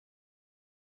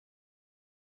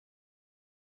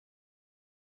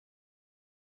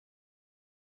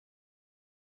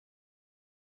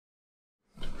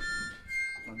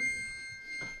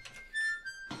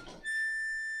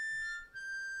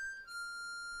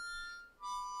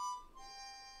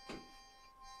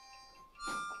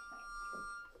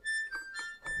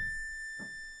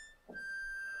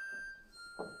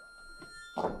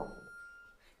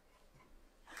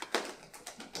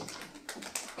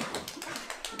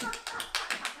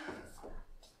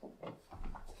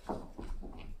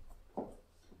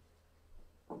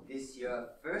your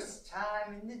first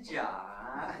time in the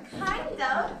jar. Kind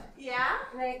of, yeah.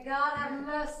 May God have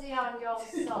mercy on your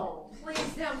soul.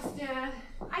 Please don't stand.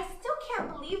 I still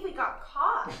can't believe we got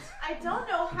caught. I don't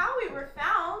know how we were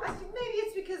found. Maybe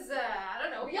it's because, I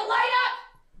don't know, you light up!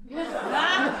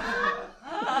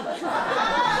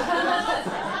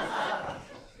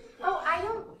 Oh, I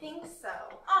don't think so.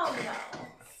 Oh, no.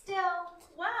 Still,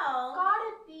 well,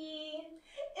 gotta be.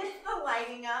 It's the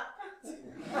lighting up. You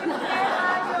can't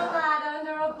hide your light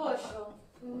under a bushel.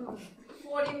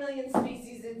 40 million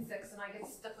species insects and I get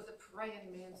stuck with a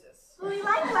praying mantis. We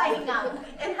like lighting up.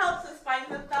 It helps us find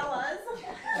the fellas.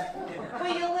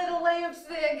 Well, your little lamps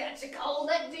there got you cold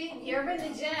that deep. You're in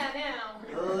the jar now.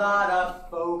 A lot of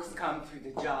folks come through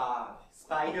the jar.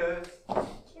 Spiders,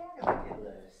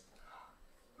 caterpillars.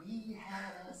 We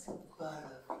had us a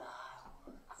butterfly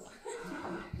once.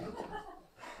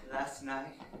 Last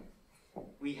night,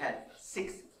 we had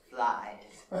 6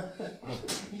 flies.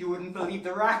 You wouldn't believe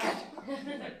the racket.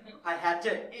 I had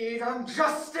to eat them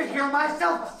just to hear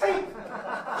myself think.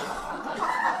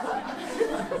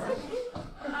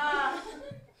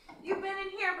 You've been in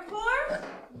here before?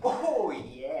 Oh,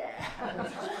 yeah.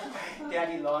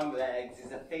 Daddy Longlegs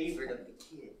is a favorite of the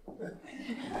kid.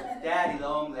 Daddy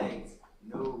Longlegs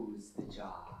knows the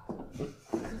jar.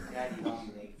 Daddy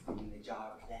Longlegs is in the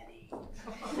jar plenty.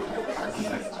 Maybe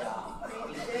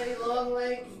Daddy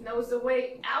Longlegs knows the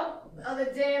way out of the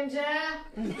damn jar.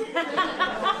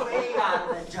 Way out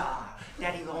of the jar.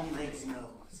 Daddy Longlegs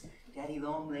knows. Daddy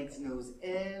Longlegs knows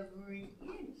every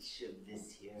inch of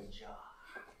this here jar.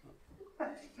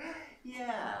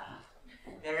 Yeah.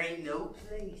 There ain't no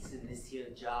place in this here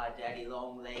jar Daddy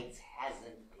Longlegs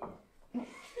hasn't been.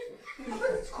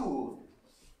 But it's cool.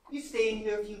 You stay in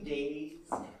here a few days.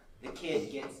 The kid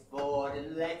gets bored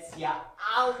and lets you out.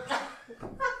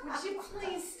 Would you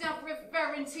please stop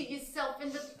referring to yourself in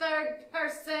the third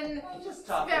person? I'm just It's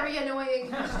talking. very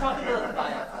annoying. I'm just talking about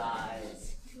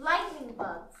fireflies. Lightning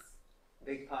bugs.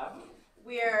 Big pardon?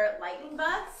 We're lightning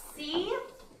bugs, see?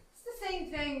 It's the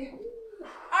same thing.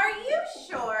 Are you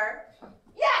sure?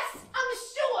 Yes, I'm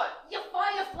sure. You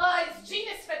fireflies,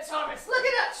 genus Vectoris. Look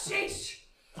it up, sheesh.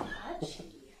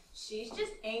 Touchy. She's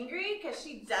just angry because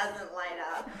she doesn't light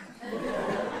up.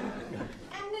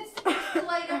 And it's supposed to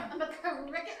light up. I'm a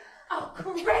cricket. Oh,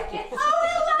 cricket. Oh, we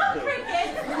love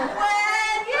crickets.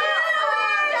 When you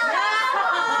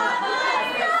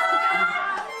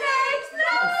takes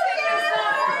no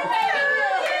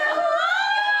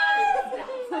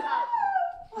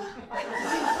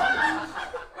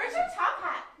Where's your top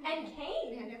hat? And cane.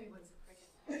 Man, everyone's a cricket.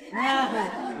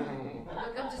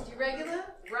 Look, I'm just your regular,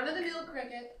 run-of-the-mill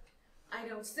cricket. I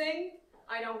don't sing,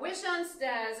 I don't wish on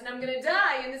stars, and I'm gonna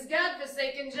die in this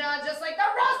godforsaken jar just like the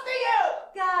rest of you!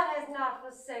 God has not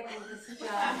forsaken this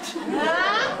jar.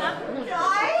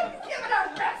 Die? Give it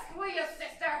a rest, will you,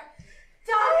 sister?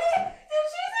 Die? Did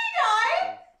she say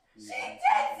die? She did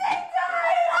say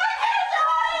die! I can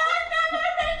die! I've never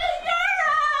been to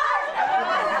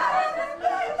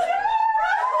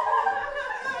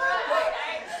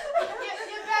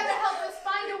You better help us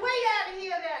find a way out of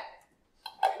here then.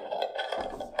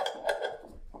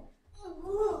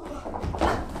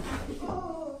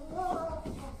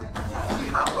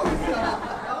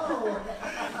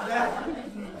 That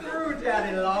threw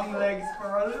Daddy Longlegs for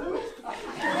a loop.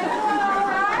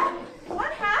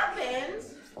 What happened?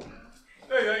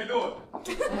 Hey, how you doing?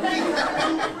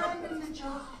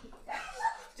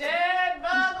 Dead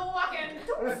bug walking.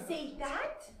 Don't say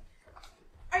that.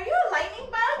 Are you a lightning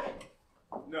bug?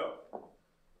 No,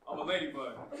 I'm a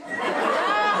ladybug.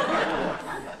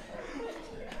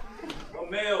 A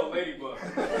male ladybug.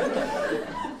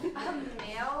 A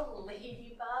male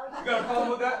ladybug? You got a problem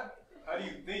with that? How do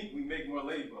you think we make more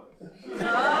ladybugs?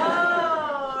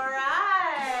 Oh,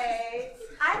 right.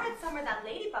 I read somewhere that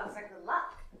ladybugs are good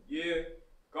luck. Yeah,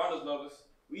 gardeners love us.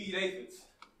 We eat aphids.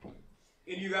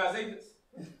 Any of you guys aphids?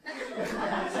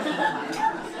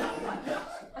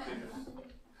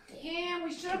 Damn, we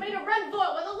should have made a run for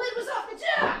it when the lid was off the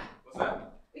jar. What's that?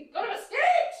 We could have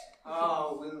escaped.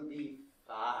 Oh, we'll be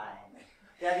fine.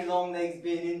 Daddy Longlegs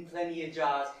been in plenty of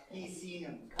jars. He's seen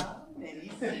them come and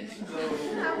he's seen them go.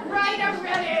 All right, I'm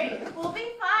ready. We'll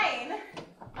be fine.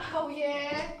 Oh,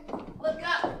 yeah? Look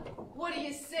up. What do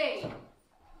you see?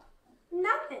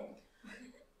 Nothing.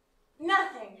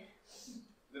 Nothing.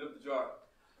 Lit up the jar.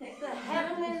 The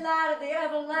heavenly light of the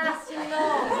everlasting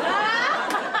Lord.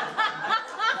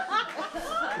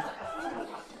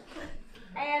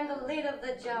 And the lid of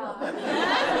the jar.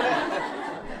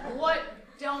 What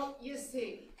don't you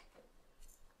see?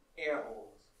 Air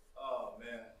holes. Oh,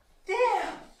 man.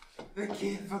 Damn! The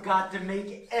kid forgot to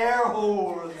make air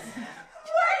holes.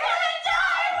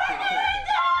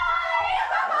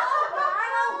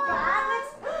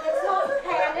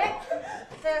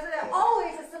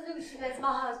 revolution, as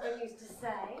my husband used to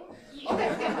say. You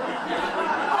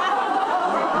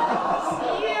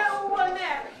were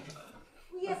married.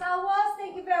 Yes, I was,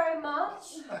 thank you very much.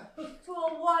 To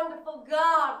a wonderful,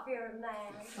 God-fearing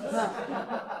man.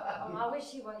 Oh, I wish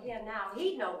he were here now.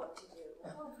 He'd know what to do.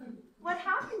 What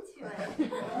happened to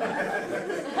it?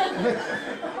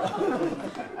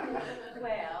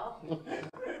 Well,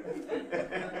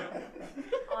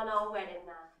 on our wedding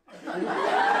night.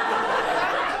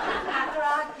 After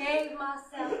I gave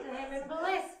myself to him in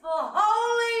blissful,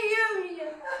 holy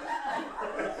union,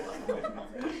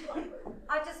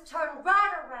 I just turned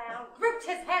right around, ripped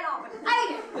his head off, and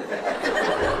ate it.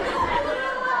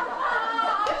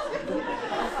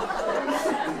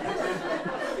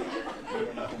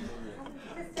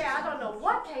 Sister, I don't know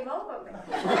what came over me.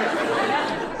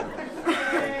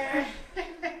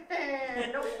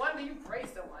 No wonder you pray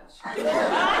so much.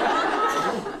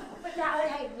 But now,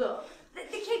 hey, look, the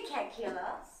kid can't kill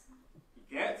us. You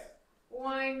can't?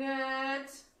 Why not?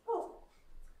 Oh,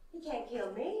 he can't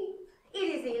kill me. It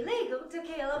is illegal to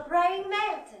kill a praying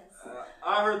mantis.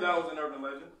 I heard that was an urban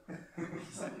legend.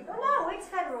 No, it's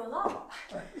federal law.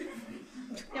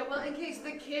 Yeah, well, in case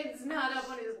the kid's not up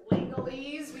on his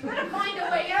legalese, we gotta find a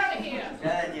way out of here.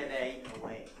 Done, you ain't no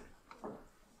way.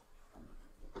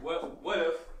 What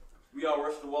if we all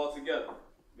rush the wall together?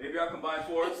 Maybe our combined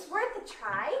force. It's worth a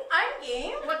try. I'm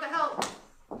game. What the hell?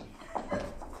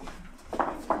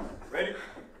 Ready?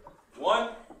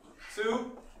 1,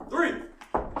 2, 3.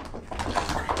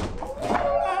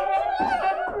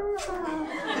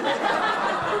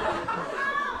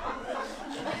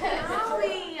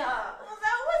 Well,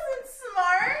 that wasn't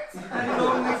smart. And he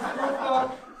almost broke off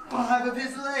 5 of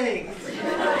his legs.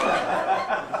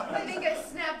 I think I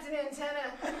snapped an antenna.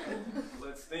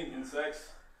 Let's think, insects.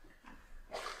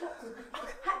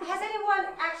 Has anyone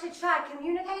actually tried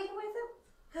communicating with him?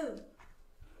 Who?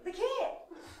 The kid.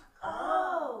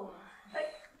 Oh.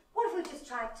 What if we just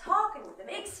tried talking with him?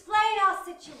 Explain our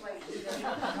situation.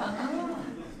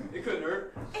 It couldn't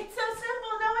hurt. It's so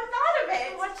simple, no one thought of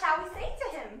it. What shall we say to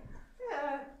him?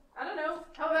 I don't know.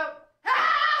 How about...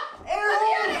 Help! Let me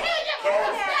out of here, you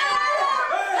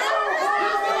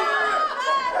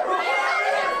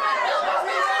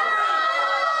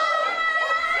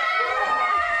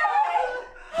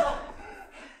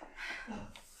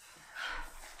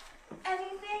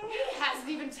Anything? He hasn't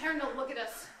even turned to look at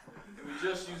us. And we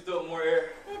just used up more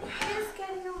air. It is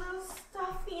getting a little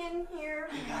stuffy in here.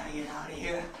 You gotta get out of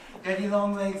here. Daddy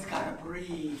Longlegs gotta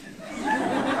breathe.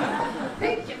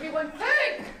 Think, everyone,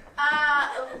 think!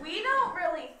 We don't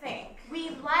really think. We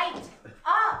light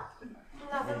up.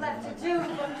 Nothing left to do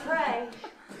but pray.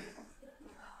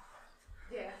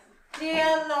 Yeah.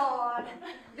 Dear Lord,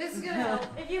 This is gonna help.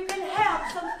 if you can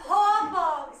help some poor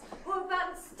bugs who have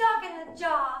gotten stuck in a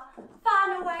jar,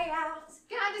 find a way out.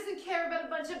 God doesn't care about a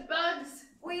bunch of bugs.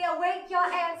 We await your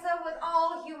answer with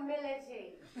all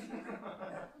humility.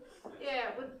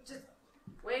 Yeah, we'll just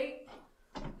wait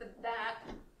for that.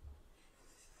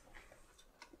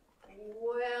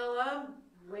 Well, I'm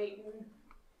waiting.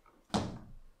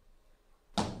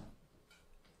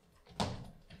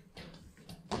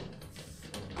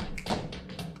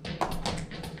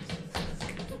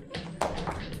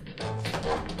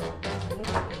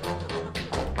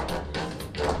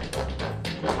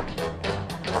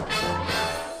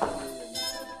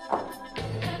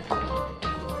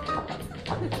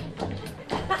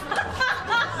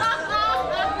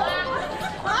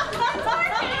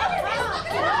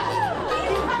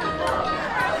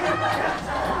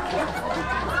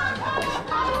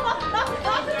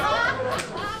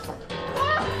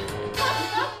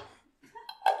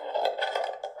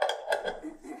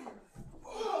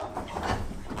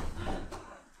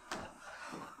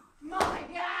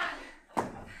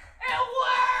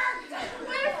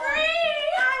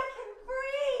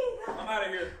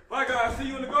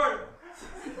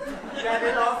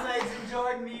 Daddy Longlegs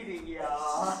enjoyed meeting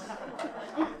y'all.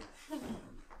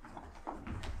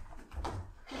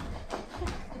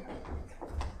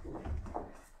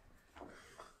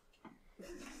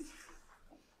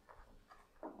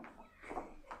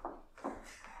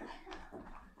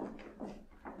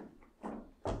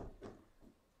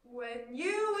 When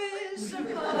you wish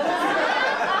upon